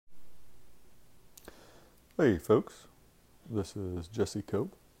Hey folks, this is Jesse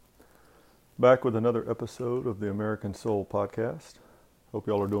Cope, back with another episode of the American Soul Podcast. Hope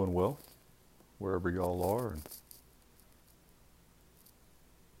y'all are doing well, wherever y'all are and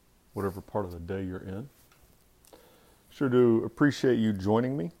whatever part of the day you're in. Sure do appreciate you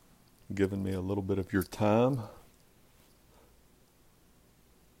joining me, giving me a little bit of your time.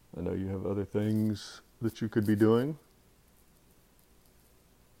 I know you have other things that you could be doing,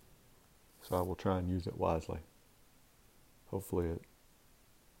 so I will try and use it wisely. Hopefully it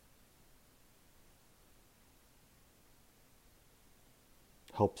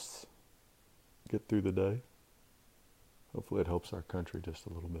helps get through the day. Hopefully it helps our country just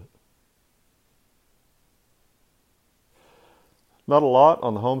a little bit. Not a lot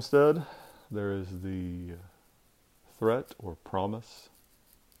on the homestead. There is the threat or promise,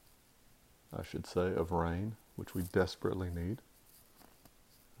 I should say, of rain, which we desperately need.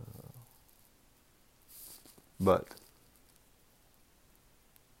 But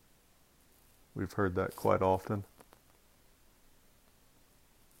we've heard that quite often.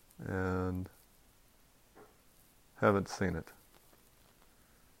 And haven't seen it.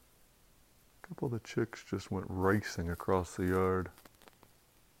 A couple of the chicks just went racing across the yard.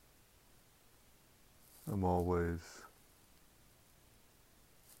 I'm always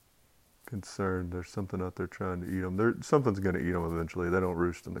concerned there's something out there trying to eat them. Something's going to eat them eventually. They don't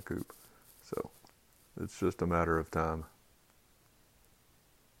roost in the coop. So it's just a matter of time.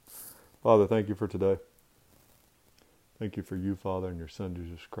 Father, thank you for today. Thank you for you, Father, and your Son,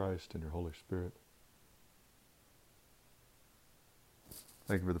 Jesus Christ, and your Holy Spirit.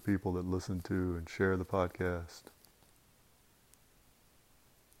 Thank you for the people that listen to and share the podcast.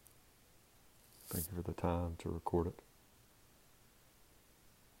 Thank you for the time to record it.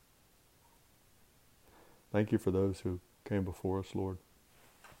 Thank you for those who came before us, Lord,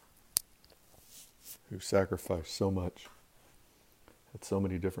 who sacrificed so much at so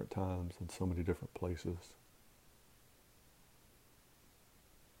many different times and so many different places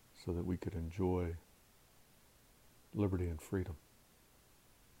so that we could enjoy liberty and freedom.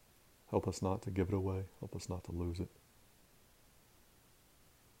 Help us not to give it away. Help us not to lose it.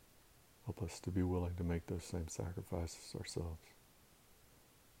 Help us to be willing to make those same sacrifices ourselves.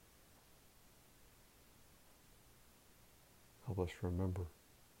 Help us remember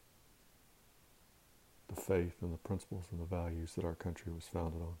the faith and the principles and the values that our country was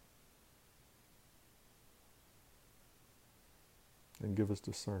founded on. And give us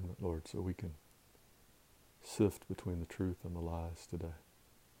discernment, Lord, so we can sift between the truth and the lies today.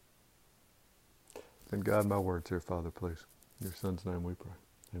 And guide my words here, Father, please. In your Son's name we pray.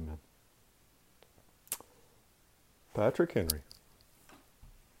 Amen. Patrick Henry.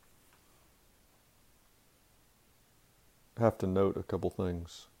 I have to note a couple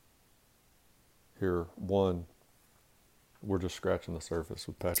things here. One, we're just scratching the surface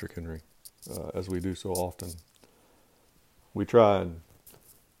with Patrick Henry, as we do so often. We try and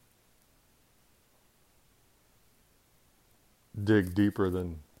dig deeper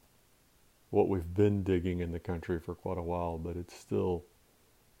than what we've been digging in the country for quite a while, but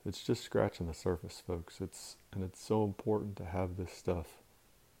it's just scratching the surface, folks. It's so important to have this stuff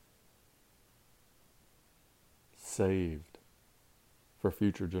saved for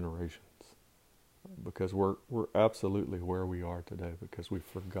future generations, because we're absolutely where we are today because we've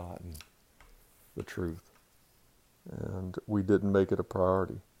forgotten the truth and we didn't make it a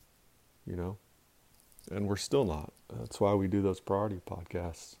priority, and we're still not. That's why we do those priority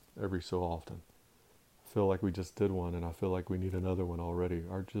podcasts every so often. I feel like we just did one and I feel like we need another one already.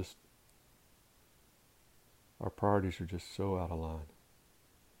 Our priorities are just so out of line.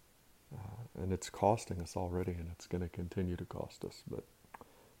 And it's costing us already, and it's going to continue to cost us, but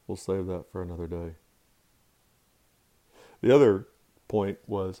we'll save that for another day. The other point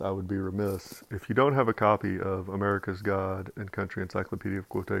was, I would be remiss if you don't have a copy of America's God and Country Encyclopedia of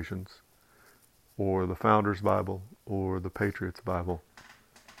Quotations, or the Founder's Bible, or the Patriot's Bible.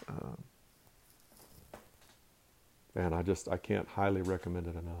 And I can't highly recommend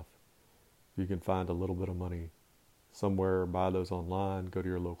it enough. If you can find a little bit of money somewhere, buy those online, go to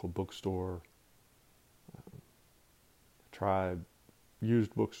your local bookstore, try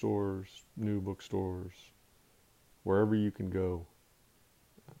used bookstores, new bookstores, wherever you can go.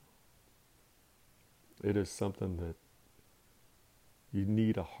 It is something that you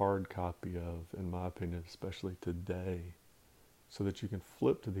need a hard copy of, in my opinion, especially today, so that you can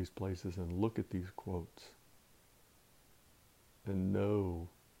flip to these places and look at these quotes and know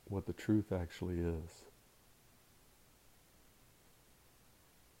what the truth actually is.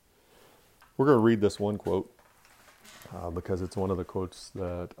 We're going to read this one quote because it's one of the quotes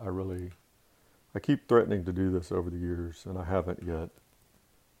that I really I keep threatening to do this over the years, and I haven't yet.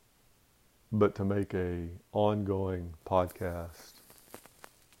 But to make a ongoing podcast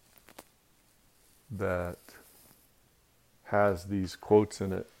that has these quotes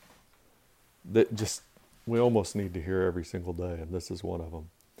in it that just we almost need to hear every single day, and this is one of them.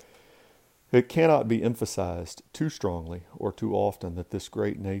 It cannot be emphasized too strongly or too often that this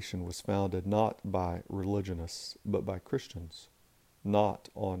great nation was founded not by religionists, but by Christians, not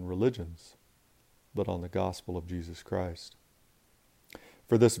on religions, but on the gospel of Jesus Christ.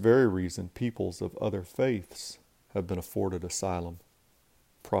 For this very reason, peoples of other faiths have been afforded asylum,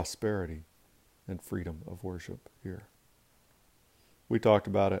 prosperity, and freedom of worship here. We talked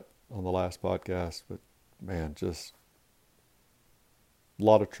about it on the last podcast, but man, just a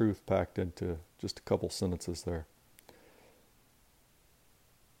lot of truth packed into just a couple sentences there.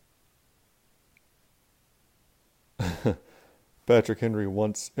 Patrick Henry,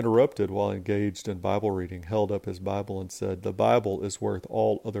 once interrupted while engaged in Bible reading, held up his Bible and said, "The Bible is worth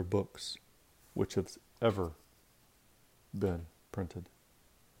all other books which have ever been printed."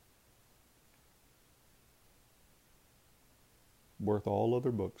 Worth all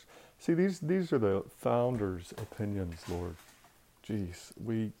other books. See, these are the founders' opinions, Lord. Jeez,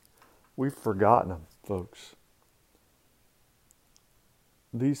 we've forgotten them, folks.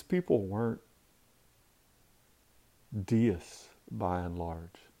 These people weren't deists by and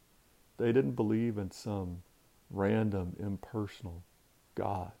large. They didn't believe in some random, impersonal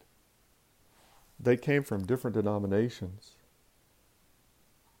God. They came from different denominations.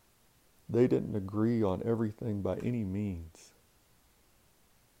 They didn't agree on everything by any means.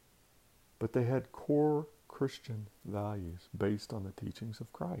 But they had core Christian values based on the teachings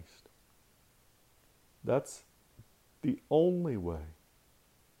of Christ. That's the only way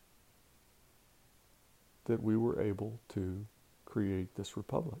that we were able to create this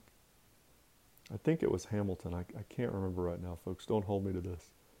republic. I think it was Hamilton, I can't remember right now, folks, don't hold me to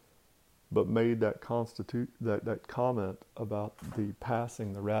this, but made that comment about the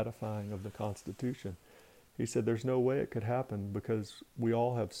passing, the ratifying of the Constitution. He said there's no way it could happen because we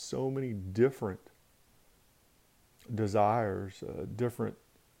all have so many different desires, different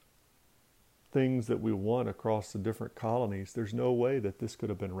things that we want across the different colonies. There's no way that this could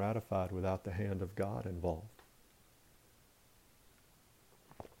have been ratified without the hand of God involved.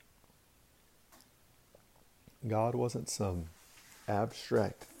 God wasn't some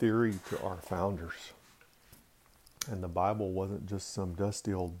abstract theory to our founders. And the Bible wasn't just some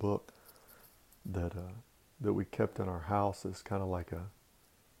dusty old book that we kept in our house as kind of like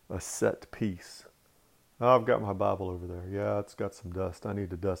a set piece. Oh, I've got my Bible over there. Yeah, it's got some dust. I need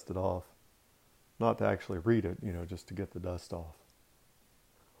to dust it off. Not to actually read it, just to get the dust off.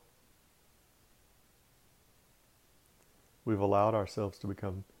 We've allowed ourselves to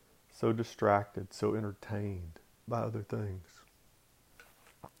become so distracted, so entertained by other things.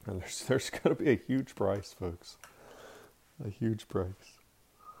 And there's going to be a huge price, folks. A huge price.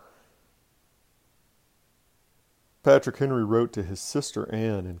 Patrick Henry wrote to his sister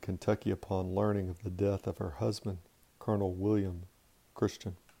Anne in Kentucky upon learning of the death of her husband, Colonel William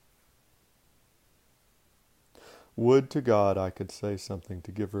Christian. Would to God I could say something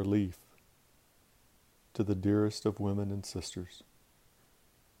to give relief to the dearest of women and sisters.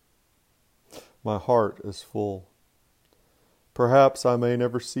 My heart is full. Perhaps I may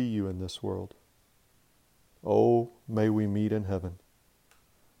never see you in this world. Oh, may we meet in heaven,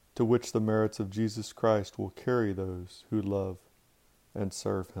 to which the merits of Jesus Christ will carry those who love and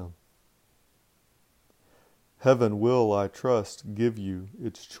serve him. Heaven will, I trust, give you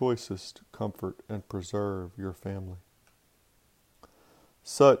its choicest comfort and preserve your family.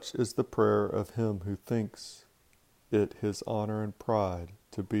 Such is the prayer of him who thinks it his honor and pride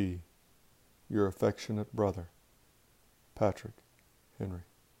to be your affectionate brother, Patrick Henry.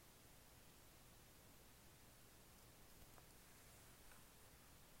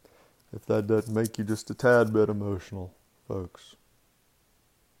 If that doesn't make you just a tad bit emotional, folks.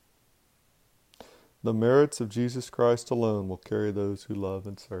 The merits of Jesus Christ alone will carry those who love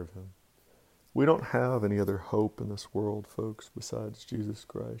and serve him. We don't have any other hope in this world, folks, besides Jesus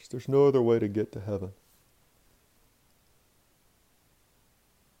Christ. There's no other way to get to heaven.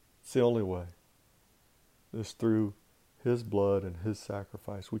 It's the only way. It's through his blood and his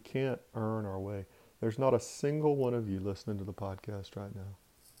sacrifice. We can't earn our way. There's not a single one of you listening to the podcast right now,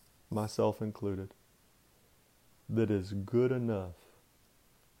 myself included, that is good enough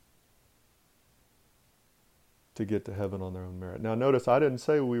to get to heaven on their own merit. Now notice, I didn't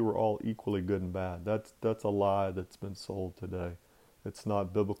say we were all equally good and bad. That's a lie that's been sold today. It's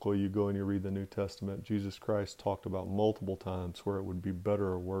not biblical. You go and you read the New Testament. Jesus Christ talked about multiple times where it would be better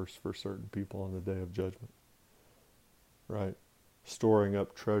or worse for certain people on the day of judgment. Right? Storing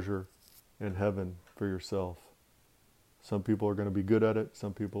up treasure in heaven for yourself. Some people are going to be good at it.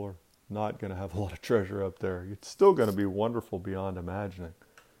 Some people are not going to have a lot of treasure up there. It's still going to be wonderful beyond imagining.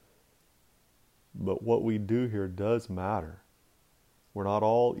 But what we do here does matter. We're not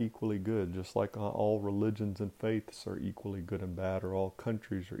all equally good, just like all religions and faiths are equally good and bad, or all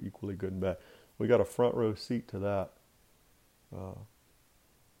countries are equally good and bad. We got a front row seat to that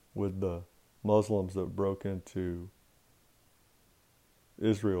with the Muslims that broke into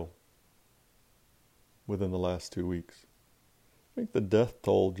Israel within the last 2 weeks. I think the death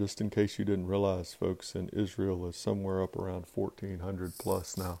toll, just in case you didn't realize, folks, in Israel is somewhere up around 1,400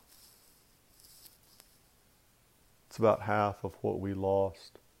 plus now. It's about half of what we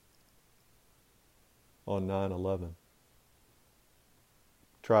lost on 9/11.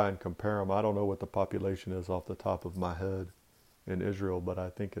 Try and compare them. I don't know what the population is off the top of my head in Israel, but I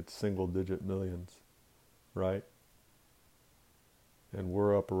think it's single-digit millions, right? And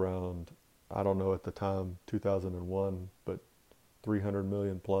we're up around, I don't know at the time, 2001, but 300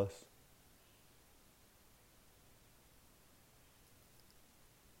 million plus.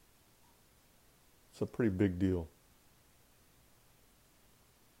 It's a pretty big deal.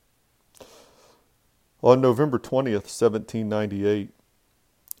 On November 20th, 1798,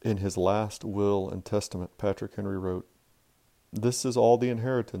 in his last will and testament, Patrick Henry wrote, "This is all the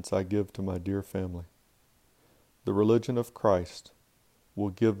inheritance I give to my dear family. The religion of Christ will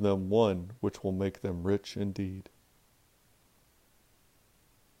give them one which will make them rich indeed."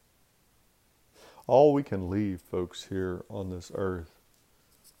 All we can leave, folks, here on this earth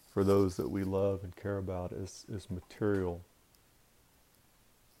for those that we love and care about is material.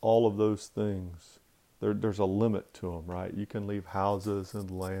 All of those things, there's a limit to them, right? You can leave houses and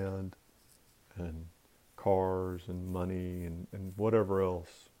land and cars and money and whatever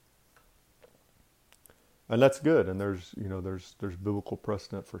else. And that's good. And there's biblical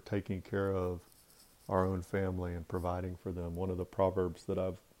precedent for taking care of our own family and providing for them. One of the proverbs that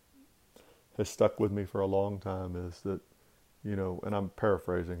has stuck with me for a long time is that, and I'm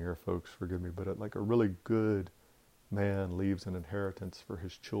paraphrasing here, folks, forgive me, but like a really good man leaves an inheritance for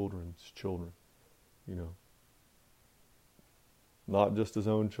his children's children. Not just his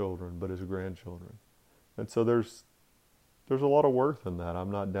own children, but his grandchildren. And so there's a lot of worth in that.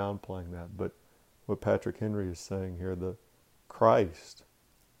 I'm not downplaying that. But what Patrick Henry is saying here, the Christ,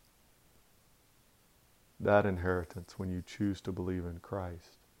 that inheritance, when you choose to believe in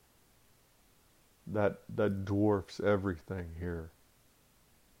Christ, that dwarfs everything here.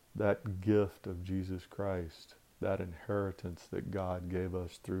 That gift of Jesus Christ, that inheritance that God gave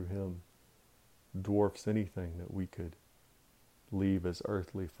us through him, dwarfs anything that we could leave as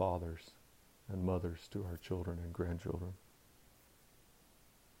earthly fathers and mothers to our children and grandchildren.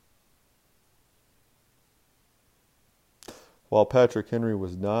 While Patrick Henry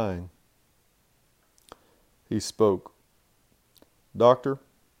was dying, he spoke, "Doctor,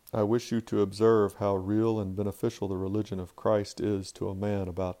 I wish you to observe how real and beneficial the religion of Christ is to a man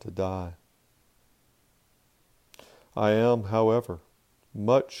about to die. I am, however,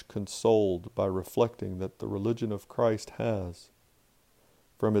 much consoled by reflecting that the religion of Christ has,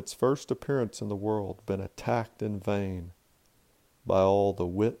 from its first appearance in the world, been attacked in vain by all the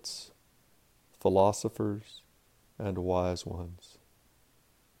wits, philosophers, and wise ones,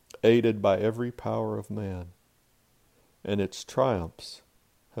 aided by every power of man, and its triumphs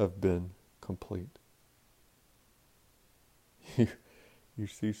have been complete." You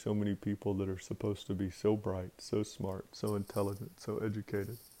see so many people that are supposed to be so bright, so smart, so intelligent, so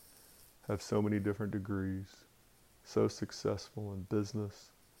educated, have so many different degrees, so successful in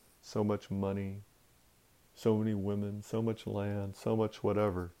business, so much money, so many women, so much land, so much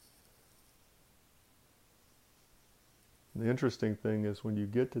whatever. And the interesting thing is when you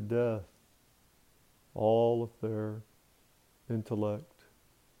get to death, all of their intellect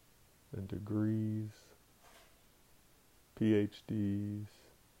and degrees, PhDs,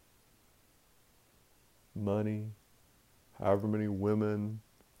 money, however many women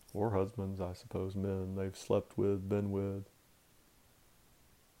or husbands, I suppose, men they've slept with, been with.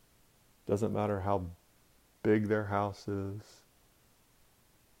 Doesn't matter how big their house is,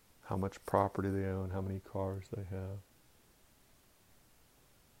 how much property they own, how many cars they have.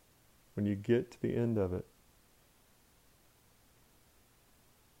 When you get to the end of it,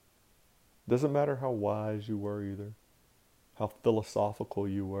 doesn't matter how wise you were either, how philosophical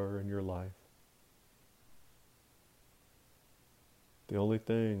you were in your life. The only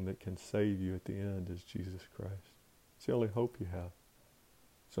thing that can save you at the end is Jesus Christ. It's the only hope you have.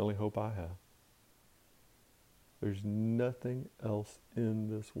 It's the only hope I have. There's nothing else in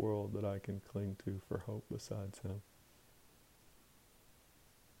this world that I can cling to for hope besides him.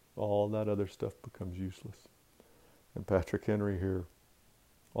 All that other stuff becomes useless. And Patrick Henry here,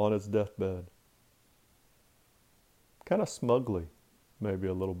 on his deathbed, kind of smugly, maybe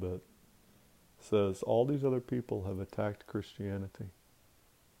a little bit, says all these other people have attacked Christianity,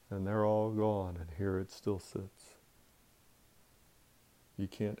 and they're all gone, and here it still sits. You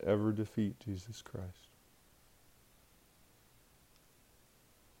can't ever defeat Jesus Christ.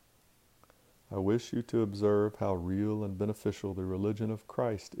 I wish you to observe how real and beneficial the religion of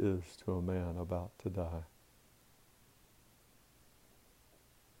Christ is to a man about to die.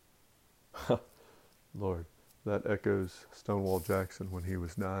 Lord, that echoes Stonewall Jackson when he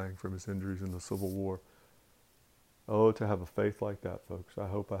was dying from his injuries in the Civil War. Oh, to have a faith like that, folks. I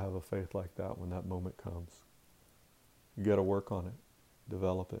hope I have a faith like that when that moment comes. You got to work on it,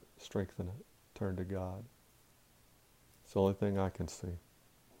 develop it, strengthen it, turn to God. It's the only thing I can see.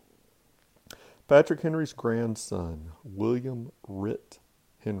 Patrick Henry's grandson, William Ritt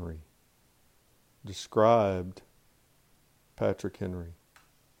Henry, described Patrick Henry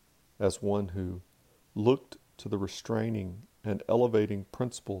as one who looked to the restraining and elevating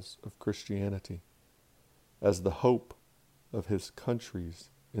principles of Christianity as the hope of his country's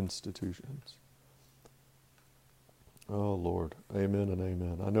institutions. Oh, Lord. Amen and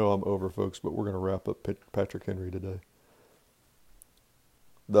amen. I know I'm over, folks, but we're going to wrap up Patrick Henry today.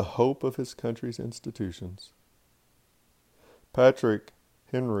 The hope of his country's institutions. Patrick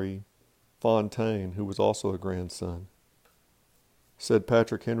Henry Fontaine, who was also a grandson, said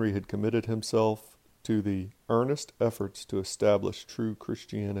Patrick Henry had committed himself to the earnest efforts to establish true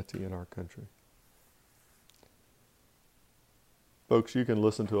Christianity in our country. Folks, you can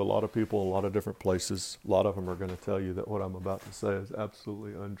listen to a lot of people in a lot of different places. A lot of them are going to tell you that what I'm about to say is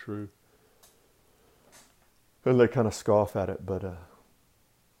absolutely untrue. And they kind of scoff at it, but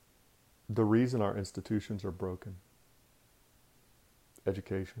the reason our institutions are broken,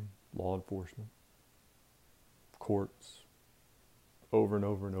 education, law enforcement, courts, over and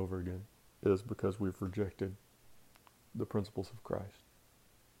over and over again, is because we've rejected the principles of Christ.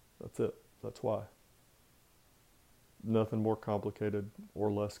 That's it. That's why. Nothing more complicated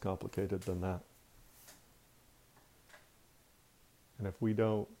or less complicated than that. And if we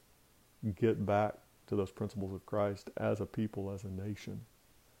don't get back to those principles of Christ as a people, as a nation,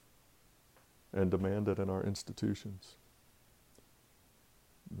 and demand it in our institutions,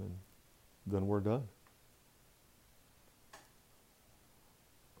 then we're done.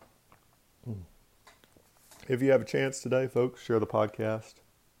 If you have a chance today, folks, share the podcast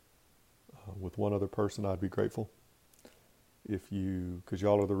with one other person. I'd be grateful. Because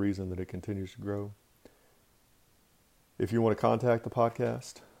y'all are the reason that it continues to grow. If you want to contact the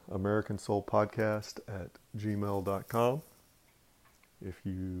podcast, AmericanSoulPodcast@gmail.com. If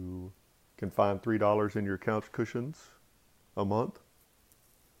you can find $3 in your couch cushions a month,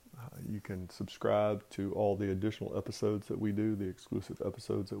 you can subscribe to all the additional episodes that we do, the exclusive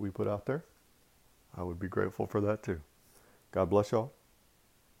episodes that we put out there. I would be grateful for that too. God bless y'all.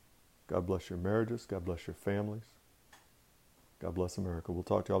 God bless your marriages. God bless your families. God bless America. We'll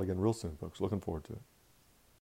talk to y'all again real soon, folks. Looking forward to it.